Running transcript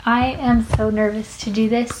I am so nervous to do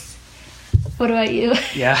this. What about you?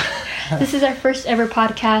 Yeah. This is our first ever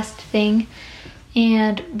podcast thing,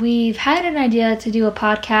 and we've had an idea to do a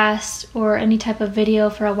podcast or any type of video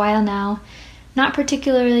for a while now. Not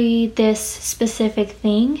particularly this specific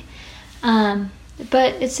thing,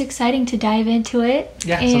 but it's exciting to dive into it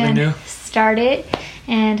something new. Start it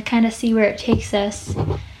and kind of see where it takes us.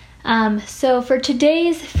 So for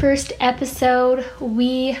today's first episode,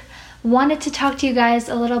 we wanted to talk to you guys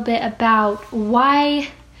a little bit about why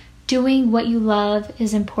doing what you love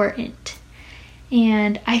is important.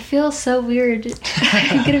 And I feel so weird.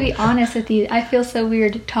 I'm going to be honest with you. I feel so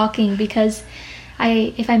weird talking because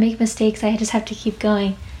if I make mistakes, I just have to keep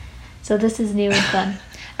going. So this is new and fun.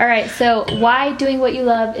 All right, so why doing what you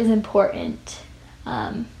love is important.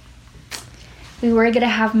 We were going to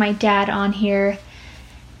have my dad on here,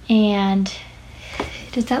 and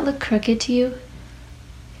does that look crooked to you?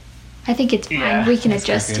 I think it's fine. Yeah, we can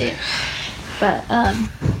adjust it. But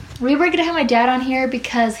we were going to have my dad on here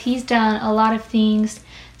because he's done a lot of things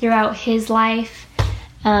throughout his life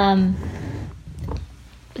that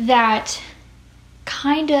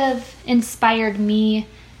kind of inspired me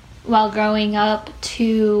while growing up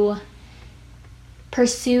to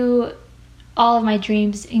pursue all of my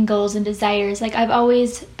dreams and goals and desires. Like, I've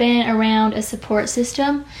always been around a support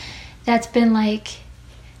system that's been like,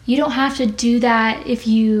 you don't have to do that if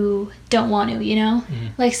you don't want to, you know? Mm-hmm.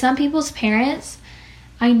 Like, some people's parents,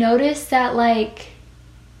 I noticed that, like,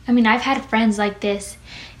 I mean, I've had friends like this.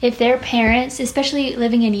 If their parents, especially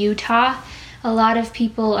living in Utah, a lot of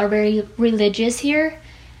people are very religious here.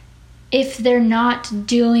 If they're not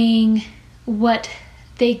doing what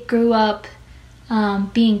they grew up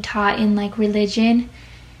being taught in, like, religion,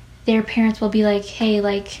 their parents will be like, hey,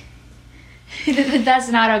 like, that's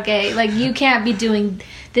not okay. Like, you can't be doing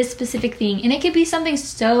this specific thing. And it could be something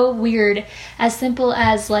so weird, as simple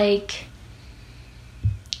as, like,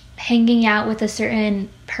 hanging out with a certain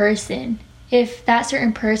person. If that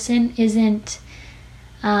certain person isn't,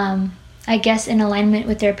 I guess, in alignment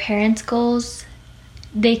with their parents' goals,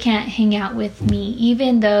 they can't hang out with me,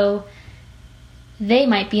 even though they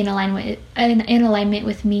might be in alignment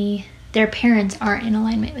with me. Their parents aren't in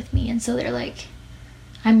alignment with me, and so they're like,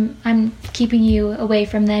 I'm keeping you away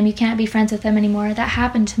from them. You can't be friends with them anymore. That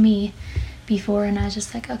happened to me before, and I was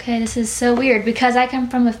just like, okay, this is so weird, because I come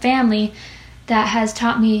from a family that has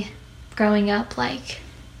taught me growing up, like,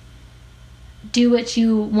 do what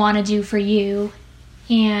you want to do for you,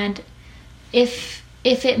 and if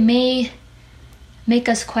it may make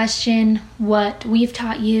us question what we've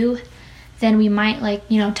taught you, then we might, like,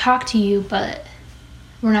 you know, talk to you, but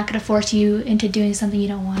we're not going to force you into doing something you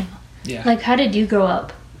don't want to. Yeah. Like, how did you grow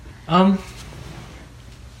up? I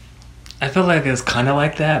felt like it was kind of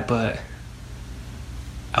like that, but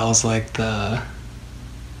I was like the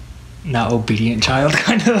not obedient child,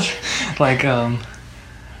 kind of. Like, I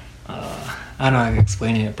don't know how to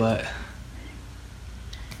explain it, but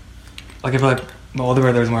like, I feel like my older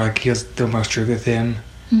brother was more like, he was more strict with him.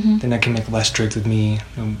 Mm-hmm. Then I can make less strict with me,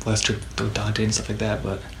 less strict with Dante and stuff like that,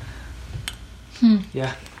 but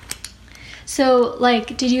yeah. So,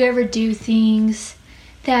 like, did you ever do things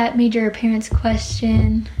that made your parents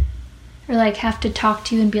question or, like, have to talk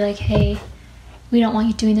to you and be like, hey, we don't want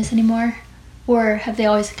you doing this anymore? Or have they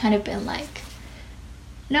always kind of been like,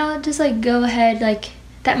 no, just, like, go ahead, like,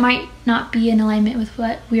 that might not be in alignment with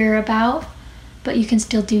what we're about, but you can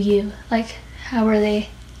still do you? Like, how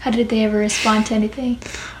did they ever respond to anything?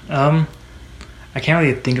 I can't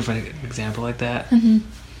really think of an example like that. Mm-hmm.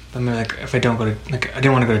 I mean, like, if I don't go to, like, I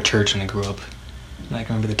didn't want to go to church when I grew up. Like, I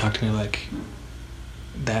remember they talked to me, like,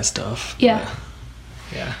 that stuff. Yeah.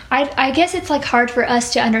 But, yeah. I guess it's, like, hard for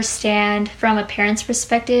us to understand from a parent's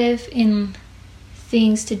perspective in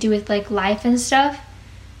things to do with, like, life and stuff.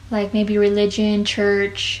 Like, maybe religion,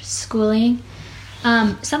 church, schooling.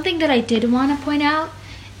 Something that I did want to point out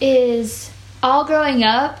is all growing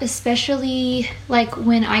up, especially, like,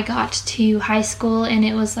 when I got to high school and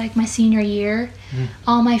it was, like, my senior year,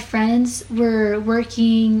 all my friends were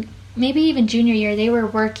working, maybe even junior year, they were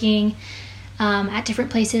working at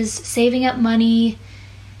different places, saving up money,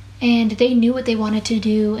 and they knew what they wanted to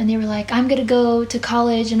do, and they were like, I'm going to go to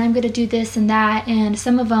college, and I'm going to do this and that, and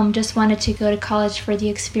some of them just wanted to go to college for the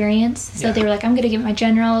experience, so they were like, I'm going to get my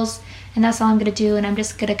generals, and that's all I'm going to do, and I'm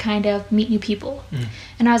just going to kind of meet new people.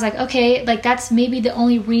 And I was like, okay, like, that's maybe the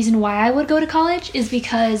only reason why I would go to college is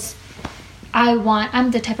because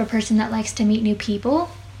I'm the type of person that likes to meet new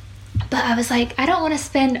people. But I was like, I don't want to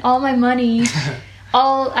spend all my money,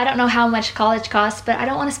 I don't know how much college costs, but I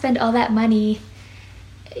don't want to spend all that money,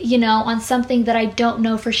 you know, on something that I don't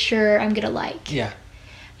know for sure I'm going to like. Yeah.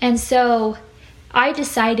 And so I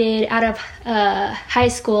decided out of high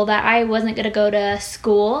school that I wasn't going to go to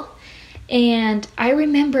school. And I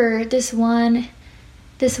remember this one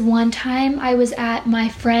time I was at my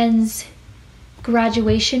friend's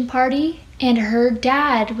graduation party, and her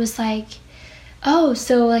dad was like, oh,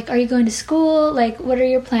 so like, are you going to school? Like, what are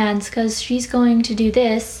your plans? Because she's going to do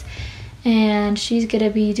this, and she's going to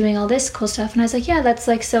be doing all this cool stuff. And I was like, yeah, that's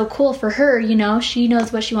like so cool for her, you know, she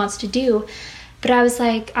knows what she wants to do. But I was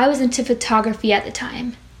like, I was into photography at the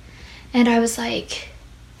time. And I was like,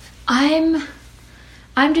 I'm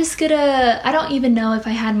just gonna, I don't even know if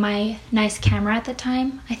I had my nice camera at the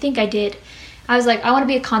time. I think I did. I was like, I want to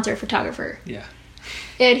be a concert photographer. Yeah.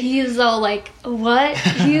 And he was all like, what?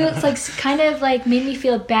 He was like, kind of like made me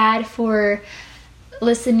feel bad for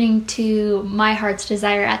listening to My Heart's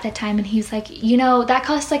Desire at that time. And he was like, you know, that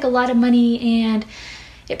costs like a lot of money, and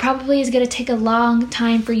it probably is going to take a long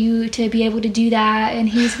time for you to be able to do that. And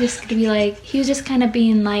he was just going to be like, he was just kind of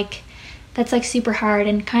being like, that's like super hard,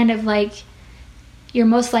 and kind of like, you're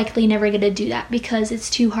most likely never going to do that because it's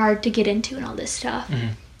too hard to get into and all this stuff. Mm-hmm.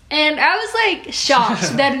 And I was like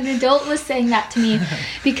shocked that an adult was saying that to me,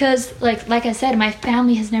 because like I said, my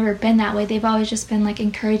family has never been that way. They've always just been like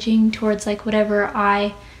encouraging towards like whatever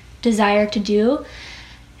I desire to do.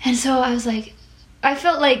 And so I was like, I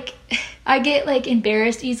felt like I get like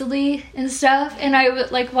embarrassed easily and stuff, and I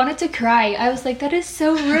would like wanted to cry. I was like, that is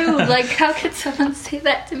so rude. Like, how could someone say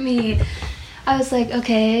that to me? I was like,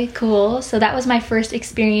 okay, cool. So that was my first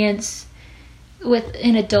experience with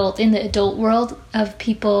an adult, in the adult world, of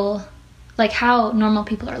people, like how normal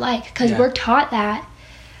people are like. Because we're taught that,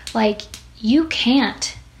 like, you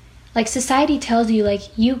can't, like, society tells you, like,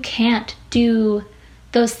 you can't do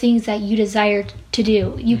those things that you desire to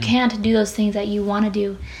do. You can't do those things that you want to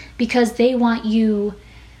do, because they want you,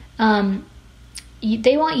 to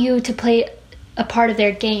play a part of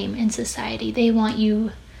their game in society. They want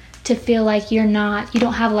you to feel like you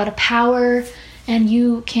don't have a lot of power, and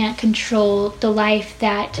you can't control the life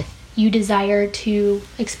that you desire to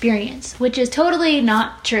experience, which is totally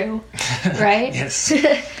not true, right? Yes.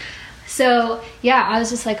 So, yeah, I was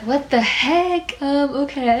just like, what the heck?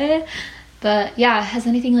 Okay. But, yeah, has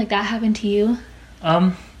anything like that happened to you?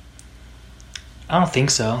 I don't think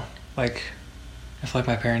so. Like, I feel like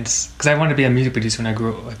my parents, because I wanted to be a music producer when I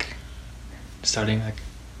grew up, like, starting, like,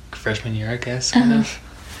 freshman year, I guess, kind of.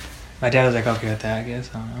 My dad was like, okay with that, I guess.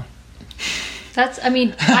 I don't know.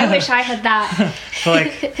 I wish I had that. but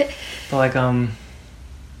I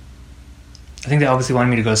think they obviously wanted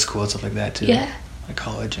me to go to school and stuff like that too. Yeah. Like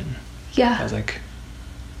college, and yeah. I was like,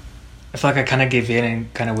 I feel like I kind of gave in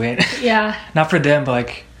and kind of went. Yeah. Not for them, but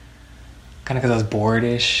like, kind of because I was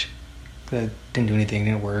bored-ish. I didn't do anything,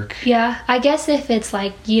 didn't work. Yeah, I guess if it's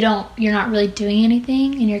like you're not really doing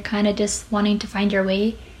anything, and you're kind of just wanting to find your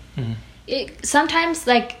way. Mm-hmm. Sometimes,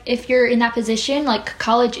 like, if you're in that position, like,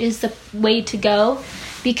 college is the way to go,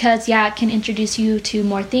 because it can introduce you to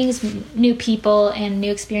more things, new people and new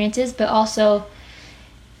experiences, but also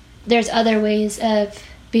there's other ways of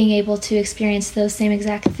being able to experience those same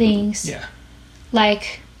exact things. Yeah.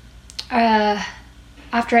 Like,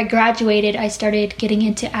 after I graduated, I started getting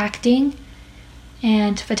into acting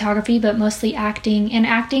and photography, but mostly acting. And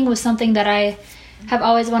acting was something that I have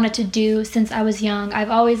always wanted to do since I was young.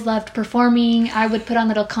 I've always loved performing. I would put on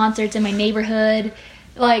little concerts in my neighborhood.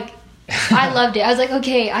 Like, I loved it. I was like,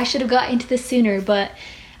 okay, I should have got into this sooner. But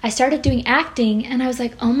I started doing acting, and I was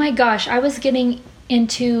like, oh my gosh, I was getting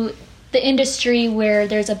into the industry where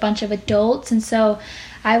there's a bunch of adults. And so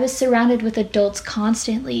I was surrounded with adults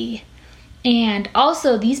constantly. And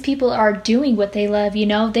also, these people are doing what they love, you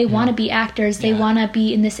know? They want to be actors. They want to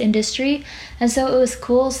be in this industry. And so it was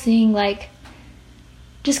cool seeing, like,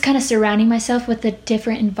 just kind of surrounding myself with a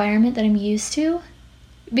different environment that I'm used to,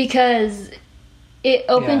 because it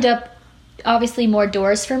opened up, obviously, more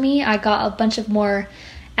doors for me. I got a bunch of more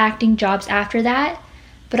acting jobs after that,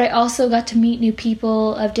 but I also got to meet new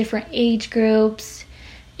people of different age groups,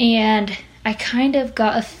 and I kind of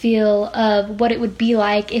got a feel of what it would be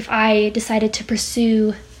like if I decided to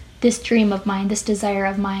pursue this dream of mine, this desire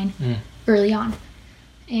of mine early on.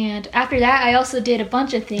 And after that, I also did a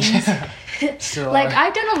bunch of things. Like,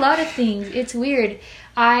 I've done a lot of things. It's weird.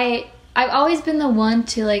 I've always been the one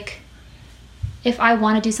to, like, if I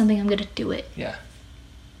want to do something, I'm going to do it. Yeah.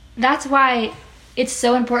 That's why it's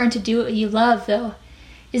so important to do what you love, though,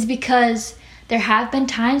 is because there have been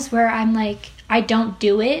times where I'm like, I don't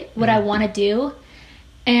do it, what I want to do.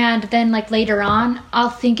 And then, like, later on, I'll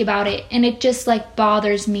think about it, and it just, like,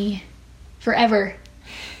 bothers me forever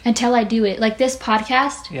until I do it. Like, this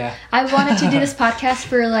podcast. Yeah. I wanted to do this podcast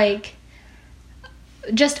for, like,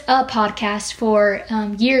 just a podcast for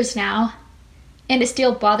years now. And it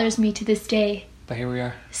still bothers me to this day. But here we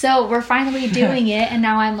are. So we're finally doing it, and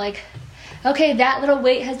now I'm like, okay, that little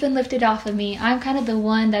weight has been lifted off of me. I'm kind of the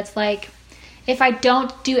one that's like, if I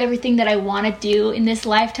don't do everything that I want to do in this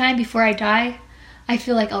lifetime before I die, I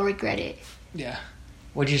feel like I'll regret it. Yeah.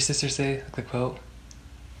 What did your sister say? The quote?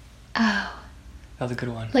 Oh. That was a good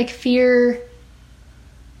one. Like fear.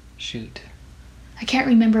 Shoot. I can't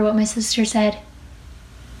remember what my sister said.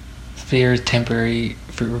 Fear is temporary.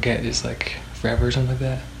 Regret is like forever or something like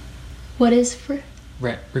that. What is for?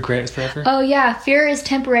 Regret is forever? Oh, yeah. Fear is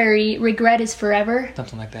temporary. Regret is forever.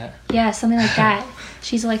 Something like that. Yeah, something like that.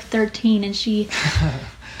 She's like 13 and she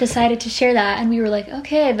decided to share that. And we were like,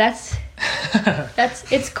 okay,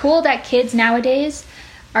 it's cool that kids nowadays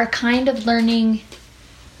are kind of learning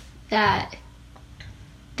that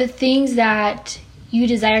the things that you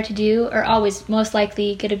desire to do are always most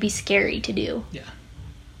likely going to be scary to do. Yeah.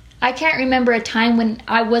 I can't remember a time when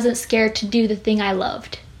I wasn't scared to do the thing I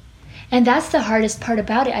loved. And that's the hardest part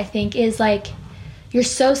about it, I think, is like you're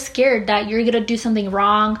so scared that you're going to do something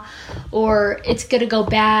wrong or it's going to go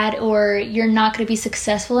bad or you're not going to be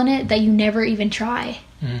successful in it that you never even try.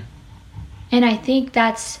 Mm-hmm. And I think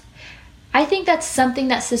that's something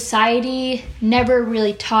that society never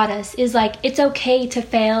really taught us is like, it's okay to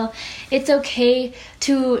fail. It's okay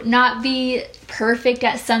to not be perfect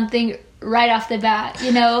at something right off the bat,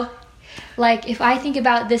 you know? Like if I think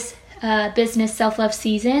about this business Self-Love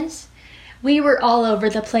Seasons, we were all over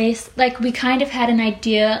the place. Like we kind of had an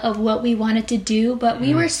idea of what we wanted to do, but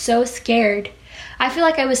we were so scared. I feel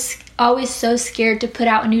like I was always so scared to put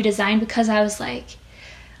out a new design because I was like,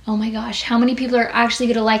 oh my gosh, how many people are actually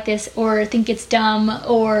going to like this or think it's dumb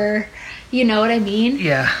or, you know what I mean?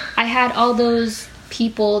 Yeah. I had all those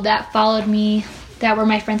people that followed me that were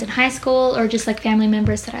my friends in high school or just like family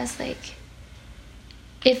members that I was like,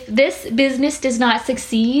 if this business does not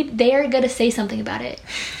succeed, they are going to say something about it.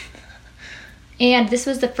 And this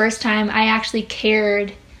was the first time I actually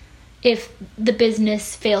cared if the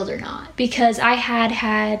business failed or not. Because I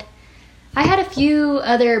had a few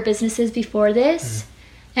other businesses before this,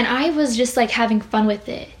 and I was just like having fun with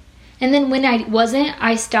it. And then when I wasn't,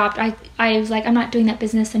 I stopped. I was like, I'm not doing that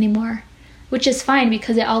business anymore. Which is fine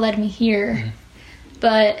because it all led me here.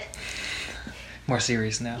 But more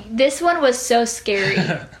serious now. This one was so scary.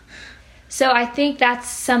 So I think that's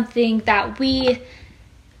something that we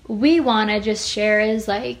want to just share is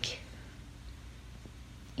like,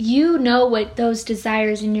 you know what those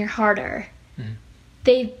desires in your heart are. Mm-hmm.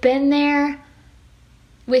 They've been there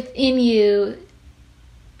within you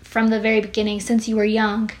from the very beginning, since you were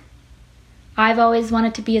young. I've always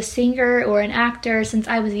wanted to be a singer or an actor since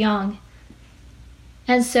I was young.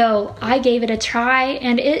 And so I gave it a try,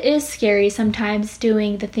 and it is scary sometimes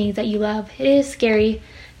doing the things that you love. It is scary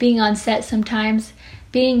being on set sometimes,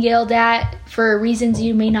 being yelled at for reasons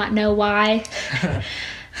you may not know why.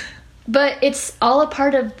 But it's all a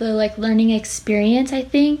part of the like learning experience, I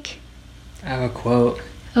think. I have a quote.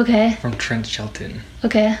 Okay. From Trent Shelton.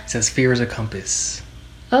 Okay. It says, "Fear is a compass."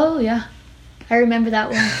 Oh, yeah. I remember that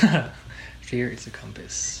one. Fear is a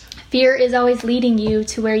compass. Fear is always leading you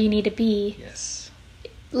to where you need to be. Yes.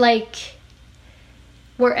 Like,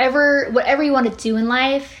 whatever you want to do in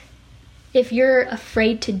life, if you're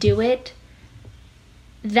afraid to do it,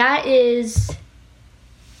 that is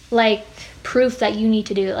like proof that you need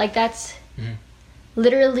to do it. Like that's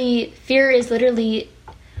literally, fear is literally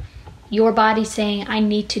your body saying, I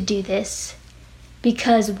need to do this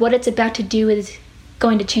because what it's about to do is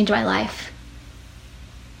going to change my life.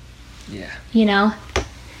 Yeah. You know?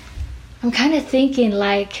 I'm kind of thinking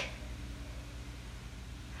like,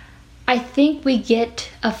 I think we get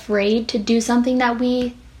afraid to do something that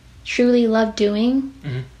we truly love doing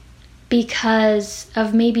because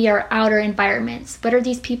of maybe our outer environments. What are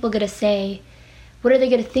these people going to say? What are they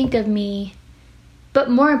going to think of me? But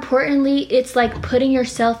more importantly, it's like putting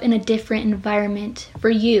yourself in a different environment for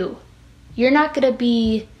you. You're not going to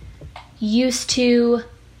be used to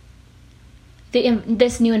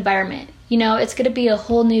this new environment. You know, it's going to be a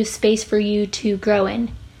whole new space for you to grow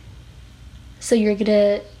in. So you're going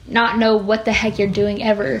to not know what the heck you're doing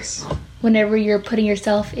ever. Yes. Whenever you're putting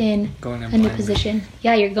yourself in a new position.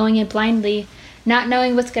 Yeah, you're going in blindly, not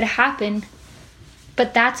knowing what's going to happen.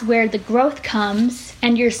 But that's where the growth comes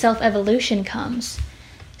and your self-evolution comes.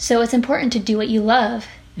 So it's important to do what you love,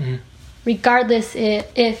 regardless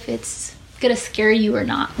if it's going to scare you or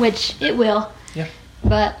not, which it will. Yeah.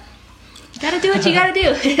 But you got to do what you got to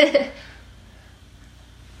do.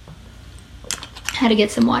 Had to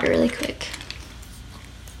get some water really quick.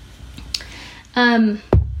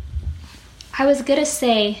 I was gonna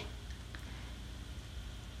say,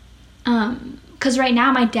 because right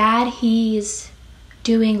now my dad, he's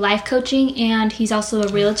doing life coaching, and he's also a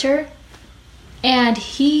realtor. And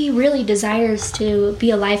he really desires to be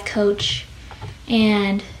a life coach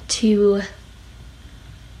and to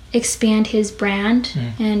expand his brand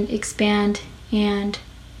and expand and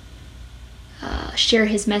share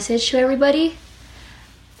his message to everybody.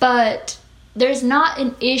 But there's not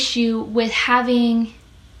an issue with having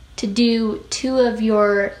to do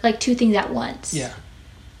two things at once. Yeah.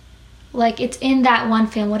 Like, it's in that one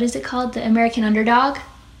film. What is it called? The American Underdog?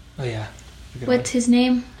 Oh, yeah. What's his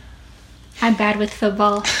name? I'm bad with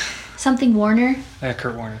football. Something Warner?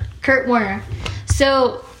 Kurt Warner. Kurt Warner.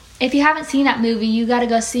 So, if you haven't seen that movie, you got to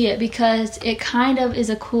go see it because it kind of is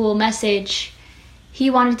a cool message. He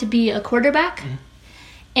wanted to be a quarterback,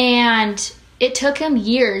 and it took him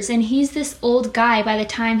years, and he's this old guy by the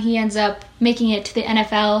time he ends up making it to the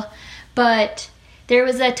NFL. But there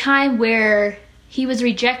was a time where he was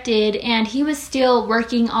rejected, and he was still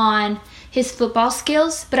working on his football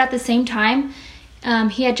skills, but at the same time,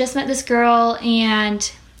 he had just met this girl,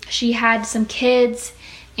 and she had some kids,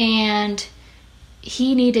 and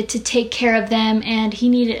he needed to take care of them, and he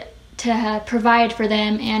needed to provide for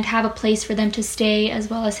them and have a place for them to stay as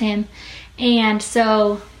well as him. And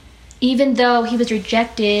so even though he was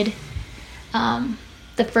rejected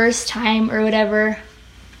the first time or whatever,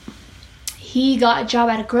 he got a job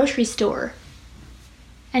at a grocery store.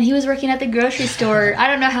 And he was working at the grocery store. I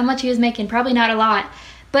don't know how much he was making, probably not a lot,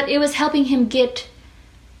 but it was helping him get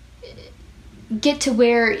to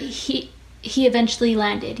where he eventually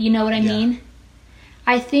landed. You know what I mean?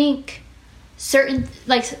 I think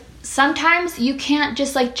sometimes you can't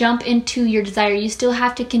just jump into your desire. You still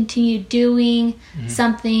have to continue doing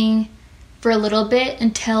something for a little bit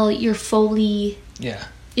until you're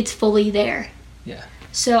it's fully there. Yeah.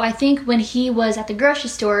 So I think when he was at the grocery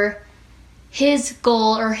store, his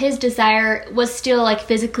goal or his desire was still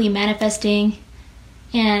physically manifesting,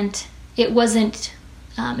 and it wasn't,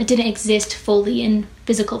 it didn't exist fully in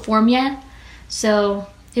physical form yet. So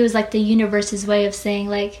it was the universe's way of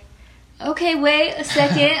saying okay, wait a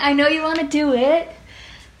second, I know you want to do it,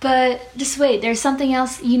 but just wait, there's something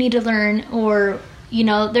else you need to learn, or,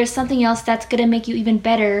 there's something else that's going to make you even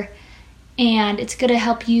better, and it's going to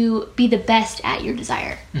help you be the best at your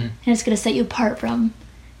desire, and it's going to set you apart from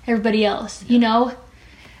everybody else,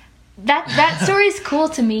 That story is cool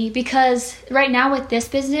to me because right now with this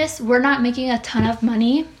business, we're not making a ton of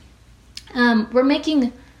money. We're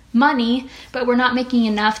making money, but we're not making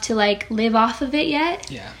enough to live off of it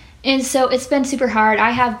yet. Yeah. And so it's been super hard.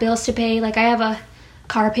 I have bills to pay. I have a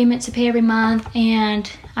car payment to pay every month,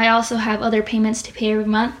 and I also have other payments to pay every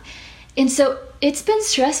month. And so it's been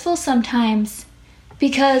stressful sometimes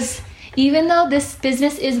because even though this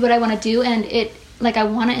business is what I want to do and it I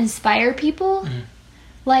want to inspire people,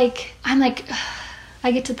 I'm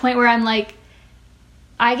I get to the point where I'm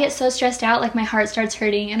I get so stressed out, my heart starts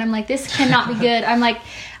hurting, and I'm this cannot be good. I'm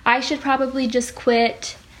I should probably just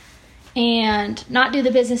quit and not do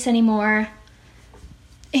the business anymore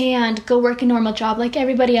and go work a normal job like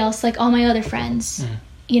everybody else, all my other friends,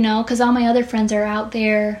 because all my other friends are out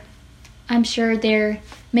there. I'm sure they're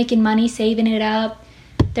making money, saving it up.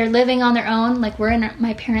 They're living on their own. We're in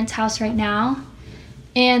my parents' house right now.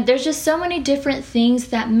 And there's just so many different things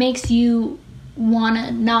that makes you want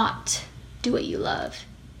to not do what you love.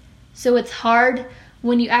 So it's hard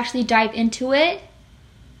when you actually dive into it.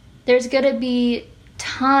 There's going to be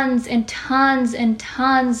tons and tons and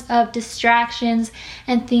tons of distractions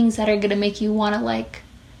and things that are going to make you want to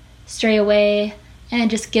stray away and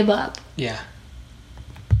just give up. Yeah.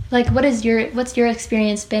 What's your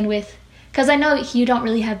experience been with? Because I know you don't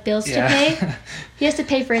really have bills to pay. He has to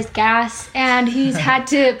pay for his gas, and he's had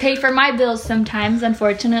to pay for my bills sometimes,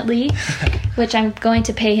 unfortunately, which I'm going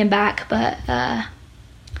to pay him back. But,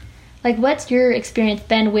 what's your experience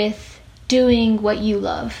been with doing what you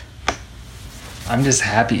love? I'm just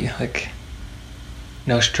happy.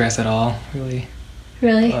 No stress at all, really.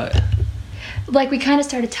 Really? But we kind of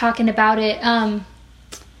started talking about it.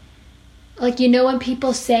 When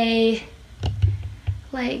people say,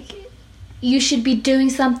 you should be doing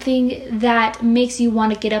something that makes you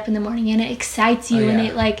want to get up in the morning and it excites you, and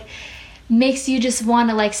it makes you just want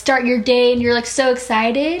to start your day and you're so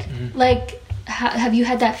excited. Have you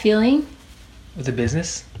had that feeling with the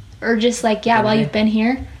business, or just while you've been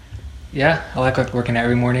here? Yeah, I like working out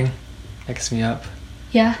every morning. That gets me up.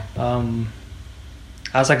 Yeah. I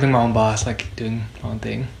was being my own boss, doing my own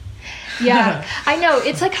thing. Yeah, I know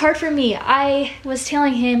it's hard for me. I was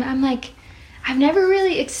telling him, I'm I've never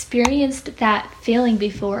really experienced that feeling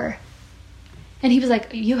before. And he was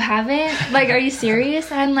you haven't? Are you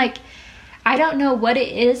serious? And I'm I don't know what it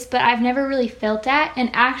is, but I've never really felt that.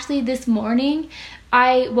 And actually this morning,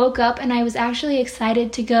 I woke up and I was actually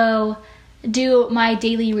excited to go do my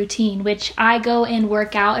daily routine, which I go and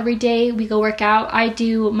work out every day. We go work out. I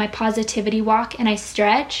do my positivity walk and I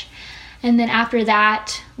stretch. And then after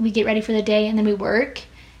that, we get ready for the day and then we work.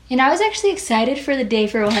 And I was actually excited for the day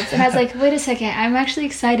for once. And I was like, wait a second, I'm actually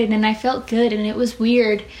excited. And I felt good. And it was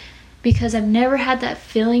weird because I've never had that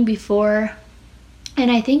feeling before. And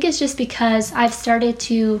I think it's just because I've started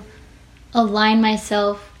to align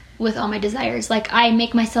myself with all my desires. Like, I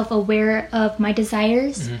make myself aware of my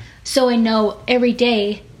desires, so I know every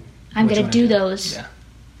day I'm going to do those,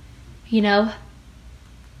 you know?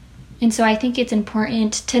 And so I think it's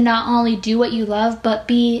important to not only do what you love, but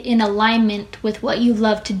be in alignment with what you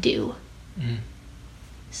love to do.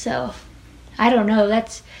 So, I don't know.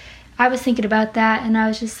 I was thinking about that, and I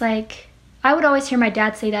was just like, I would always hear my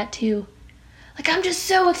dad say that too. Like, I'm just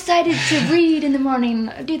so excited to read in the morning,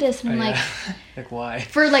 do this. And I'm like, like, why?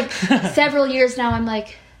 For like several years now, I'm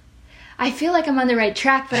like, I feel like I'm on the right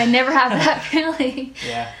track, but I never have that feeling.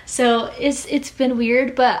 Yeah. So it's been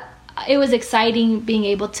weird, but it was exciting being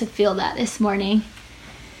able to feel that this morning.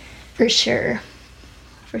 For sure.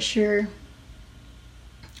 For sure.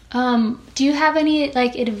 Do you have any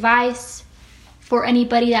like advice for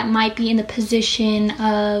anybody that might be in the position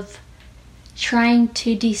of trying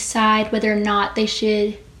to decide whether or not they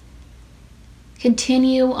should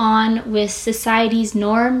continue on with society's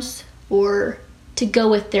norms or to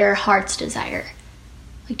go with their heart's desire?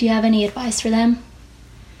 Like, do you have any advice for them?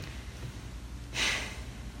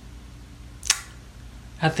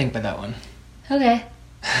 I'd think about that one. Okay.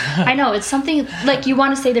 I know, it's something like you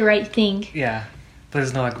want to say the right thing. Yeah, but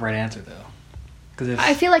there's no like right answer though.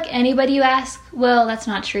 I feel like anybody you ask, well, that's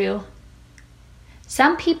not true.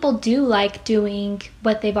 Some people do like doing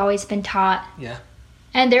what they've always been taught. Yeah.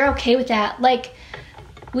 And they're okay with that. Like,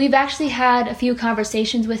 we've actually had a few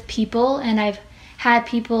conversations with people, and I've had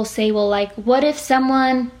people say, well, like, what if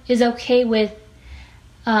someone is okay with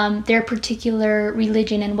their particular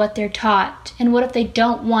religion and what they're taught? And what if they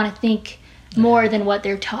don't want to think more than what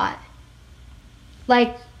they're taught?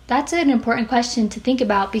 Like, that's an important question to think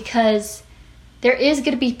about, because there is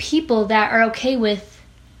going to be people that are okay with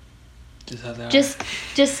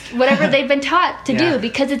just whatever they've been taught to do,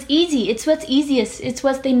 because it's easy. It's what's easiest. It's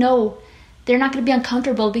what they know. They're not going to be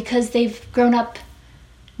uncomfortable because they've grown up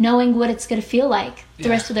knowing what it's going to feel like the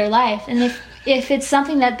rest of their life. And if it's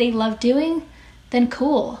something that they love doing, then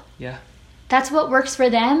cool. Yeah. That's what works for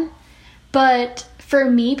them. But for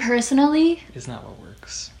me personally, it's not what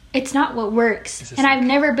works. It's not what works. And I've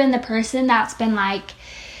never been the person that's been like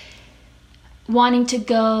wanting to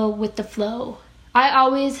go with the flow. I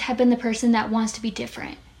always have been the person that wants to be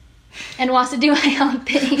different and wants to do my own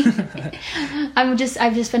thing. I've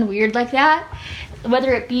just been weird like that.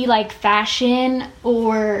 Whether it be like fashion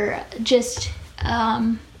or just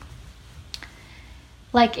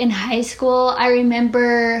like in high school, I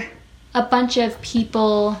remember a bunch of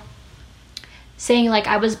people saying like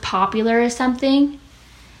I was popular or something,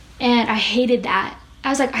 and I hated that. I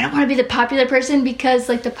was like, I don't want to be the popular person, because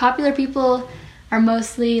like the popular people are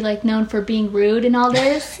mostly like known for being rude and all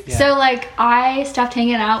this. So like I stopped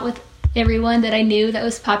hanging out with everyone that I knew that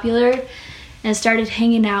was popular and started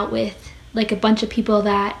hanging out with like a bunch of people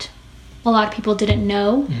that a lot of people didn't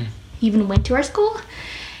know even went to our school.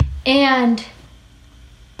 And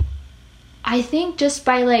I think just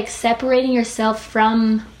by like separating yourself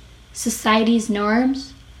from society's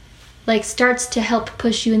norms, like starts to help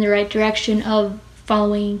push you in the right direction of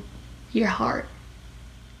following your heart.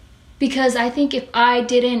 Because I think if I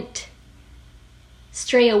didn't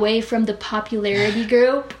stray away from the popularity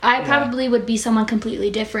group, I probably would be someone completely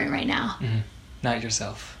different right now. Not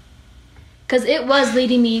yourself. Because it was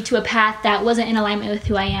leading me to a path that wasn't in alignment with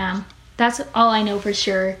who I am. That's all I know for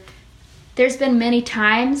sure. There's been many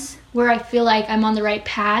times where I feel like I'm on the right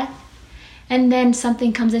path, and then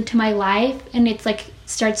something comes into my life and it's like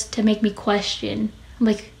starts to make me question. I'm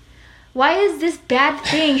like, why is this bad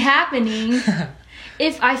thing happening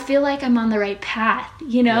if I feel like I'm on the right path,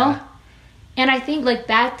 you know? Yeah. And I think like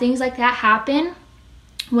bad things like that happen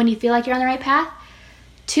when you feel like you're on the right path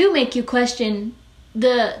to make you question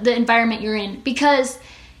the environment you're in. Because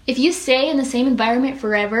if you stay in the same environment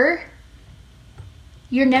forever,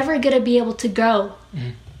 you're never going to be able to grow.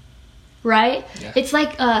 Right? Yeah. It's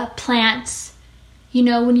like plants. You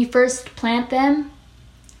know, when you first plant them,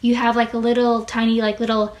 you have like a little tiny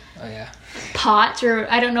pot,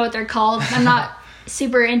 or I don't know what they're called. I'm not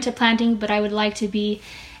super into planting, but I would like to be.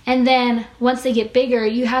 And then once they get bigger,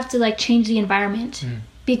 you have to like change the environment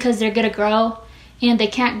because they're going to grow, and they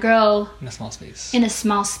can't grow in a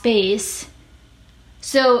small space.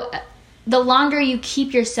 So the longer you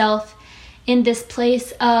keep yourself in this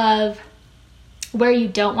place of where you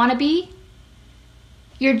don't want to be,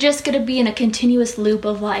 you're just going to be in a continuous loop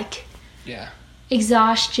of like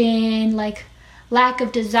exhaustion, like lack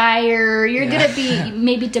of desire. You're going to be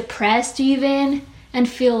maybe depressed even, and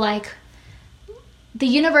feel like the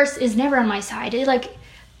universe is never on my side.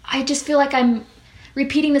 I just feel like I'm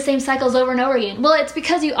repeating the same cycles over and over again. Well, it's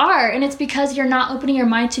because you are, and it's because you're not opening your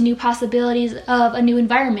mind to new possibilities of a new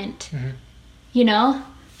environment. You know?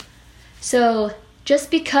 So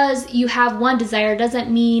just because you have one desire doesn't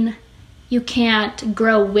mean you can't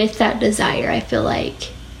grow with that desire, I feel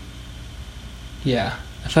like. Yeah.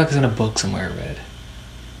 I feel like it's in a book somewhere I read.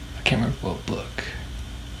 I can't remember what book.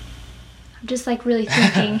 I'm just like really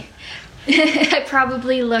thinking. I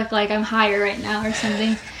probably look like I'm higher right now or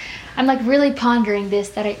something. I'm like really pondering this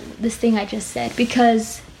thing I just said,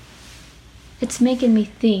 because it's making me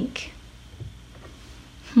think.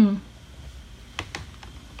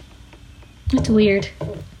 It's weird.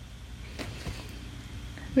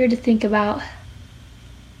 Weird to think about.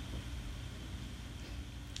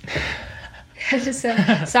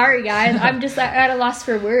 Sorry guys, I'm just at a loss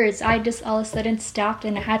for words. I just all of a sudden stopped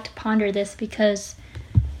and I had to ponder this because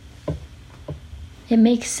it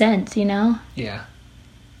makes sense, you know? Yeah.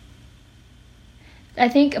 I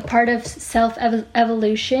think a part of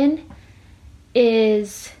self-evolution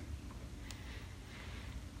is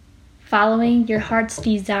following your heart's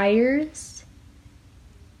desires.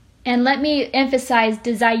 And let me emphasize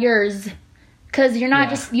desires, because you're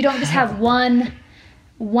not you don't just have one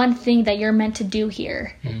thing that you're meant to do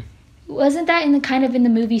here. Wasn't that in the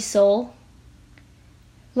movie Soul?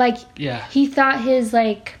 Like, he thought his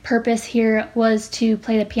like purpose here was to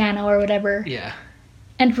play the piano or whatever. Yeah.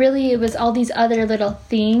 And really it was all these other little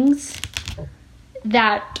things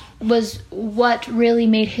that was what really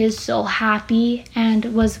made his soul happy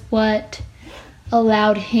and was what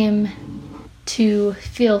allowed him to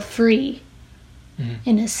feel free,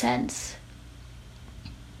 in a sense.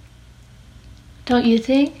 Don't you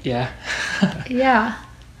think? Yeah. Yeah,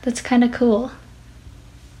 that's kind of cool.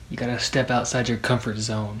 You gotta step outside your comfort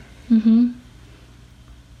zone.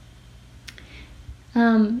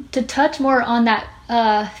 To touch more on that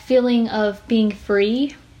feeling of being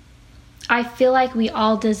free, I feel like we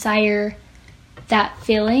all desire that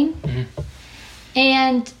feeling.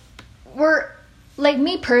 And we're, like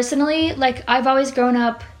me personally, like I've always grown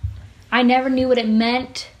up, I never knew what it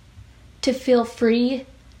meant to feel free,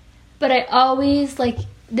 but I always, like,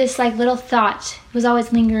 this like little thought was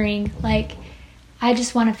always lingering, like, I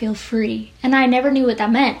just want to feel free. And I never knew what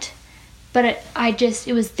that meant, but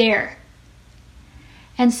it was there.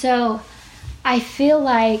 And so I feel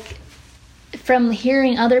like from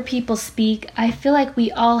hearing other people speak, I feel like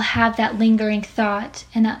we all have that lingering thought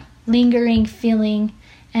and that lingering feeling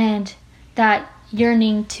and that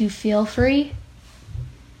yearning to feel free.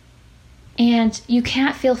 And you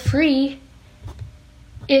can't feel free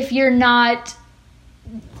if you're not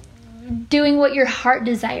doing what your heart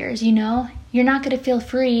desires, you know? You're not going to feel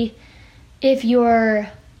free if you're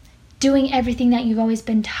doing everything that you've always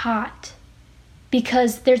been taught.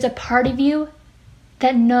 Because there's a part of you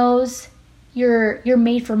that knows you're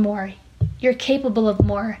made for more. You're capable of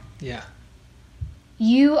more. Yeah.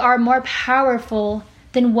 You are more powerful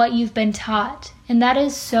than what you've been taught. And that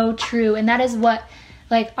is so true. And that is what,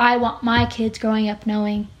 like, I want my kids growing up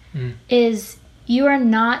knowing is you are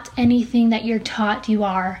not anything that you're taught you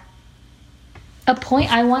are. A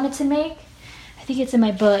point I wanted to make, I think it's in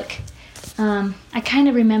my book. I kind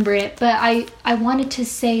of remember it, but I wanted to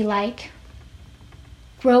say, like,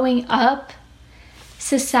 growing up,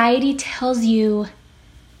 society tells you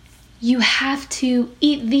you have to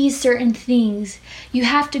eat these certain things. You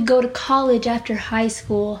have to go to college after high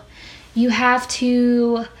school. You have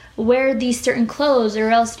to wear these certain clothes or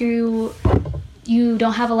else you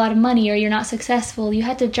don't have a lot of money or you're not successful. You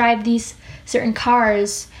have to drive these certain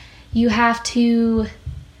cars. You have to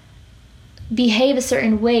behave a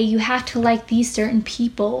certain way. You have to like these certain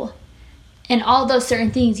people and all those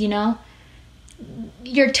certain things, you know?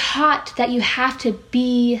 You're taught that you have to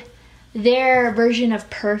be their version of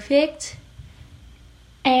perfect,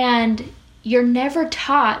 and you're never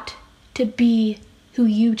taught to be who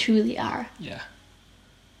you truly are. Yeah.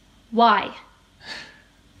 Why?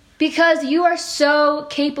 Because you are so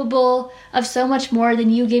capable of so much more than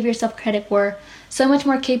you give yourself credit for, so much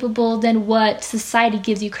more capable than what society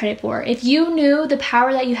gives you credit for. If you knew the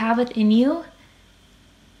power that you have within you,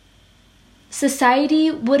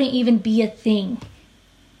 society wouldn't even be a thing.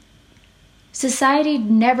 Society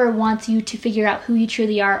never wants you to figure out who you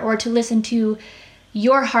truly are or to listen to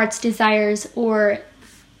your heart's desires, or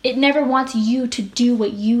it never wants you to do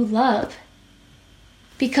what you love.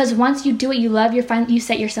 Because once you do what you love, you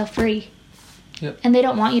set yourself free. Yep. And they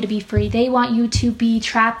don't want you to be free. They want you to be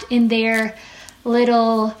trapped in their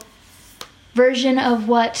little version of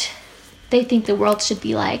what they think the world should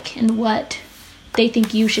be like and what they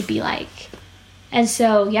think you should be like. And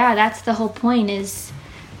so, yeah, that's the whole point, is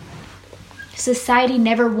society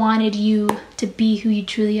never wanted you to be who you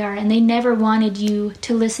truly are, and they never wanted you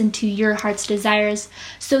to listen to your heart's desires.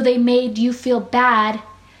 So they made you feel bad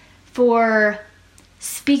for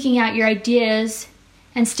speaking out your ideas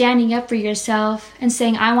and standing up for yourself and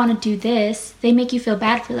saying, I want to do this. They make you feel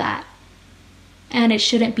bad for that. And it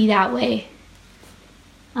shouldn't be that way.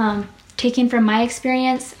 Taking from my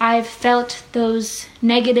experience, I've felt those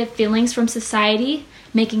negative feelings from society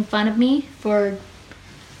making fun of me for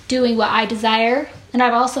doing what I desire. And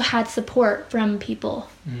I've also had support from people.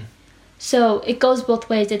 So it goes both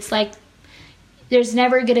ways. It's like there's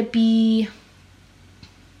never going to be...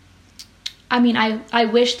 I mean, I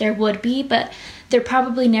wish there would be, but there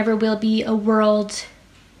probably never will be a world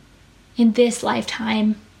in this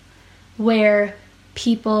lifetime where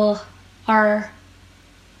people are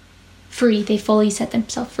free. They fully set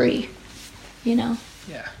themselves free, you know?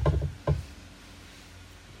 Yeah.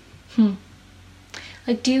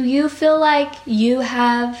 Like, do you feel like you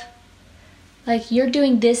have, like, you're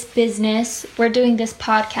doing this business, we're doing this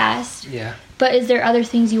podcast. Yeah. But is there other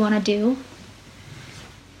things you want to do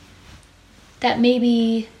that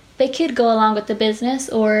maybe they could go along with the business,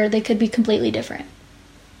 or they could be completely different?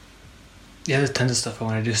 Yeah, there's tons of stuff I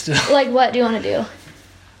want to do still. Like, what do you want to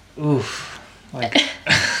do? Oof. Like,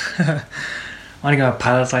 I want to get a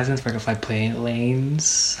pilot's license where I can fly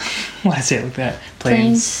planes. Why did I say it like that?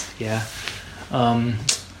 Planes. Yeah. I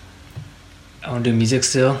want to do music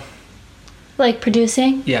still. Like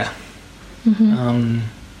producing? Yeah. I'd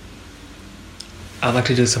like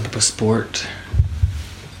to do some type of sport.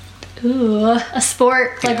 Ooh, a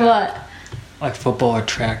sport? Like what? Like football or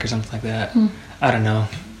track or something like that. I don't know.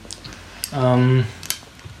 I don't know.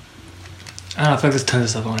 I feel like there's tons of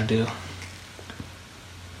stuff I want to do.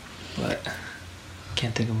 But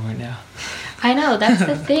can't think of them right now. I know, that's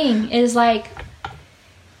the thing, is like,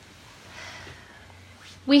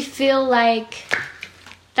 we feel like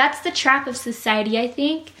that's the trap of society, I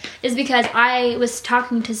think, is because I was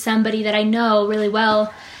talking to somebody that I know really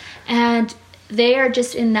well, and they are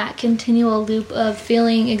just in that continual loop of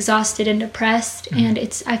feeling exhausted and depressed. And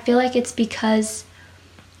I feel like it's because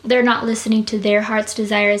they're not listening to their heart's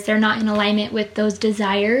desires. They're not in alignment with those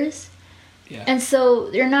desires. Yeah. And so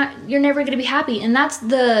you're never going to be happy. And that's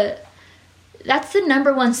the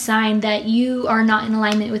number one sign that you are not in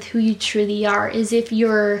alignment with who you truly are, is if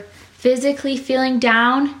you're physically feeling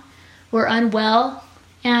down or unwell,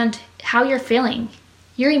 and how you're feeling.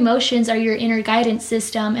 Your emotions are your inner guidance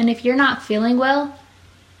system, and if you're not feeling well,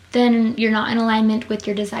 then you're not in alignment with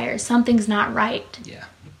your desires. Something's not right. Yeah.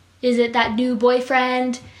 Is it that new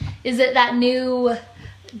boyfriend? Is it that new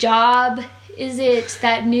job? Is it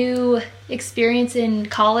that new experience in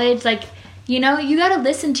college? Like, you know, you got to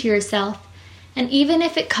listen to yourself. And even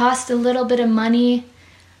if it costs a little bit of money,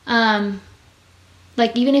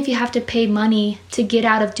 like even if you have to pay money to get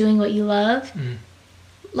out of doing what you love,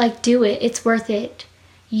 like do it. It's worth it.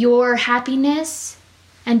 Your happiness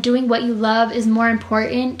and doing what you love is more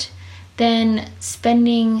important than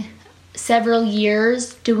spending several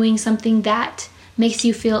years doing something that makes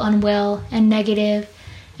you feel unwell and negative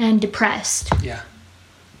and depressed. Yeah.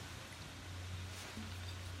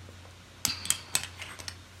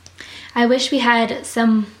 I wish we had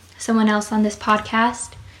someone else on this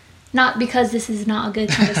podcast. Not because this is not a good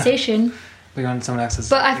conversation. We want someone else's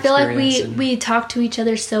But I feel like experience we talk to each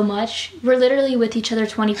other so much. We're literally with each other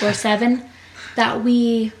 24/7 that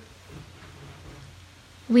we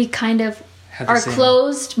kind of are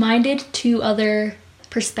closed-minded to other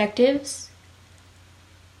perspectives.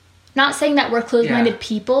 Not saying that we're closed-minded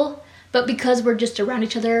people, but because we're just around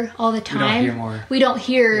each other all the time, we don't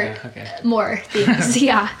hear more things.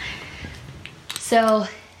 Yeah. So,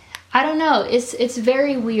 I don't know. It's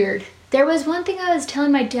very weird. There was one thing I was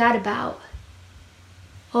telling my dad about.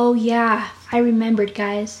 Oh yeah, I remembered,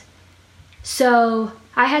 guys. So,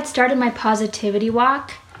 I had started my positivity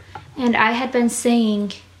walk, and I had been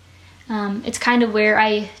saying, it's kind of where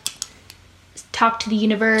I talk to the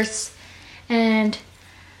universe and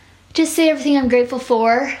just say everything I'm grateful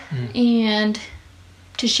for, and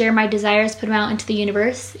to share my desires, put them out into the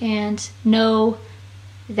universe, and know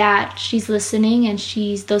that she's listening, and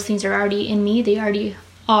those things are already in me. They already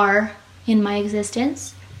are in my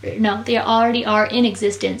existence. No, they already are in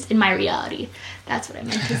existence in my reality. That's what I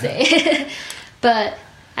meant to say. But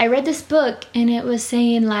I read this book, and it was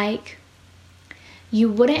saying, like, you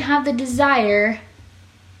wouldn't have the desire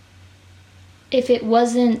if it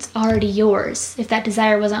wasn't already yours, if that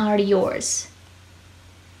desire wasn't already yours.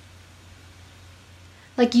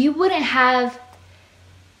 Like, you wouldn't have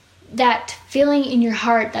that feeling in your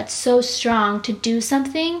heart that's so strong to do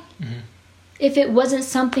something if it wasn't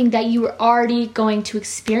something that you were already going to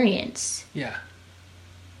experience. Yeah.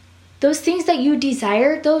 Those things that you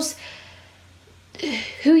desire, those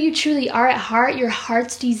who you truly are at heart, your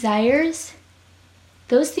heart's desires,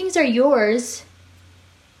 those things are yours,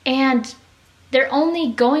 and they're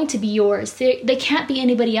only going to be yours. They can't be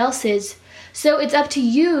anybody else's. So it's up to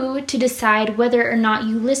you to decide whether or not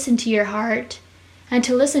you listen to your heart and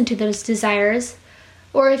to listen to those desires,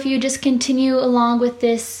 or if you just continue along with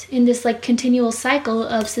this in this like continual cycle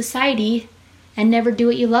of society and never do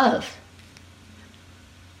what you love.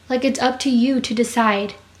 Like, it's up to you to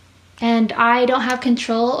decide. And I don't have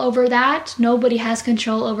control over that. Nobody has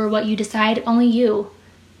control over what you decide, only you.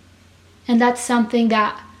 And that's something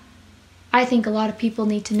that I think a lot of people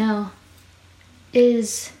need to know,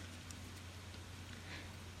 is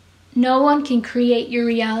no one can create your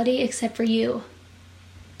reality except for you.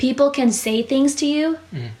 People can say things to you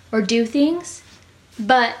or do things,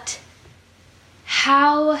 but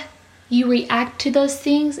how you react to those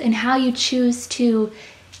things and how you choose to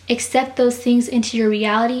accept those things into your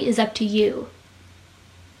reality is up to you.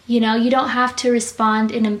 You know, you don't have to respond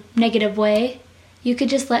in a negative way. You could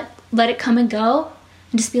just let it come and go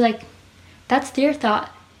and just be like, that's their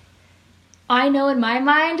thought. I know in my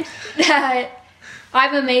mind that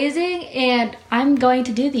I'm amazing and I'm going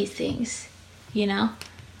to do these things, you know?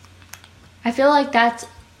 I feel like that's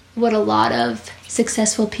what a lot of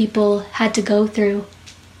successful people had to go through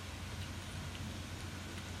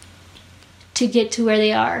to get to where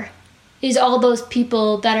they are. Is all those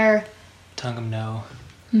people that are... Telling them no.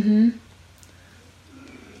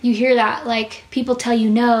 You hear that, like, people tell you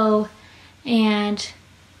no, and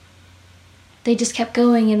they just kept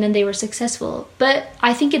going and then they were successful. But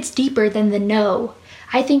I think it's deeper than the no.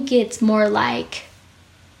 I think it's more like,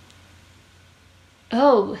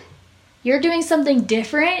 oh, you're doing something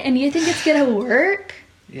different and you think it's gonna work?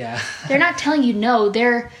 Yeah. They're not telling you no.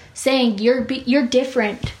 They're saying you're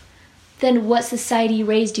different than what society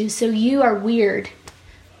raised you, so you are weird.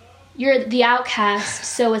 You're the outcast,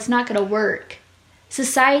 so it's not gonna work.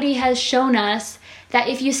 Society has shown us that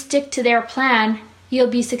if you stick to their plan, you'll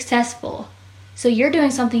be successful. So you're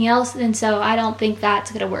doing something else, and so I don't think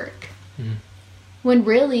that's gonna work. When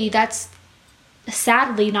really, that's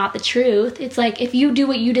sadly not the truth. It's like, if you do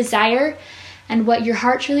what you desire and what your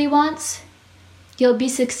heart truly wants, you'll be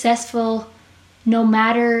successful no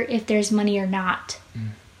matter if there's money or not.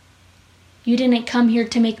 You didn't come here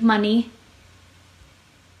to make money.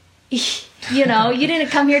 You know, you didn't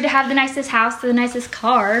come here to have the nicest house, the nicest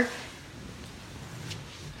car.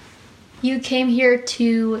 You came here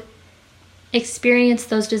to experience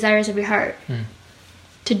those desires of your heart.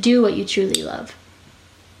 To do what you truly love.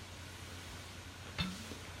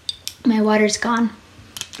 My water's gone.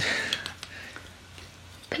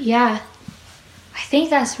 But yeah, I think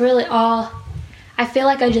that's really all. I feel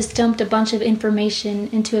like I just dumped a bunch of information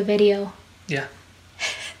into a video. Yeah.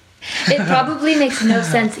 It probably makes no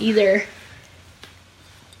sense either.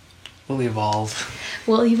 We'll evolve.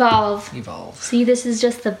 We'll evolve. Evolve. See, this is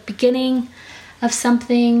just the beginning of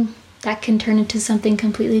something that can turn into something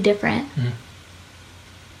completely different.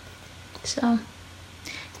 So,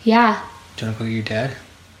 yeah. Do you want to go get your dad?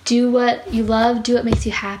 Do what you love. Do what makes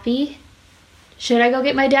you happy. Should I go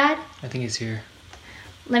get my dad? I think he's here.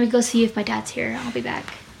 Let me go see if my dad's here. I'll be back.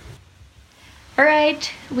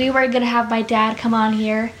 Alright, we were going to have my dad come on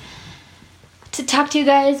here to talk to you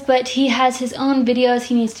guys, but he has his own videos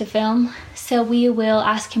he needs to film, so we will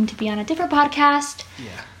ask him to be on a different podcast.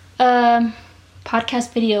 Yeah.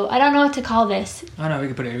 Podcast video. I don't know what to call this. Oh no, we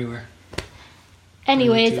can put it everywhere.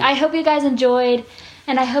 Anyways, I hope you guys enjoyed,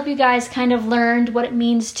 and I hope you guys kind of learned what it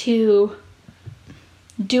means to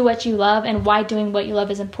do what you love and why doing what you love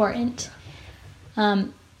is important.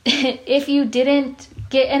 If you didn't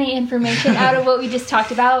get any information out of what we just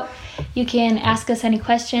talked about, you can ask us any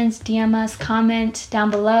questions, DM us, comment down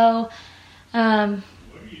below.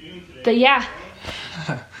 But yeah,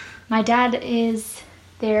 my dad is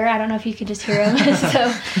there. I don't know if you could just hear him.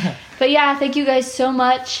 But yeah, thank you guys so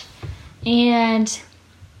much. And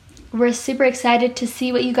we're super excited to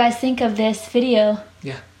see what you guys think of this video.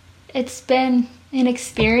 Yeah. It's been an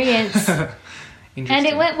experience. And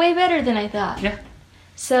it went way better than I thought. Yeah.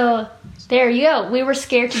 So, there you go. We were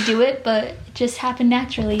scared to do it, but it just happened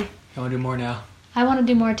naturally. I want to do more now. I want to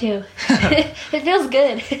do more too. It feels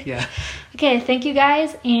good. Yeah. Okay, thank you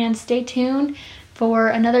guys, and stay tuned for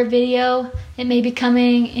another video. It may be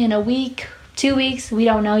coming in a week, 2 weeks. We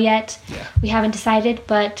don't know yet. Yeah. We haven't decided,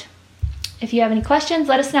 but if you have any questions,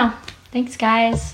 let us know. Thanks, guys.